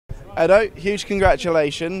Edo, huge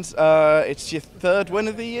congratulations. It's your third win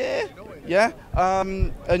of the year, yeah?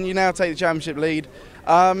 And you now take the championship lead.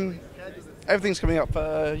 Everything's coming up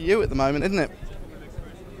for you at the moment, isn't it?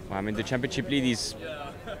 Well, I mean, the championship lead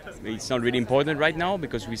it's not really important right now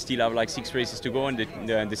because we still have like 6 races to go and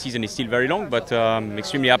the season is still very long, but I'm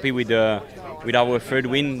extremely happy with our third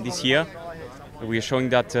win this year. We are showing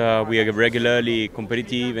that we are regularly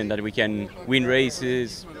competitive and that we can win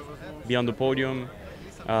races, be on the podium,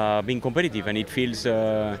 being competitive, and it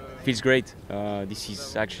feels great. This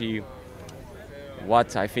is actually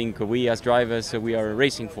what I think we as drivers we are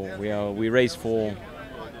racing for. We race for,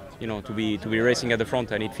 to be racing at the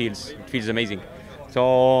front, and it feels amazing.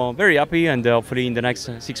 So very happy, and hopefully in the next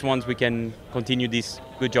 6 months we can continue this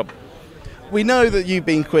good job. We know that you've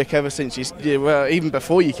been quick ever since even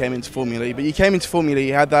before you came into Formula E, but you came into Formula E,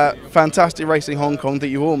 you had that fantastic race in Hong Kong that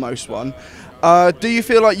you almost won. Do you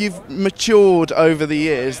feel like you've matured over the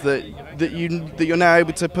years, that you're now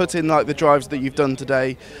able to put in like the drives that you've done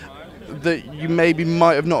today, that you maybe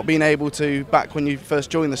might have not been able to back when you first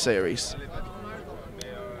joined the series?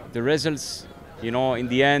 The results, in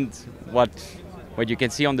the end, what you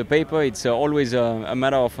can see on the paper, it's always a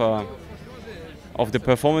matter of the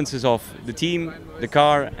performances of the team, the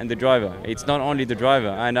car, and the driver. It's not only the driver,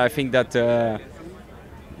 and I think that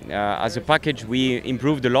as a package we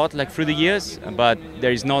improved a lot through the years, but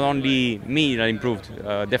there is not only me that improved.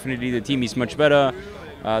 Definitely the team is much better,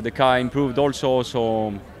 the car improved also,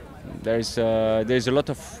 so there's a lot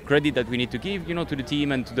of credit that we need to give to the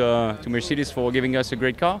team and to Mercedes for giving us a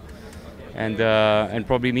great car. And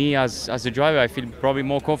probably me as a driver, I feel probably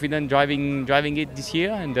more confident driving it this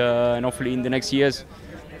year, and hopefully in the next years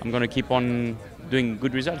I'm going to keep on doing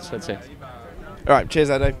good results, let's say. All right, cheers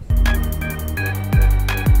Edo.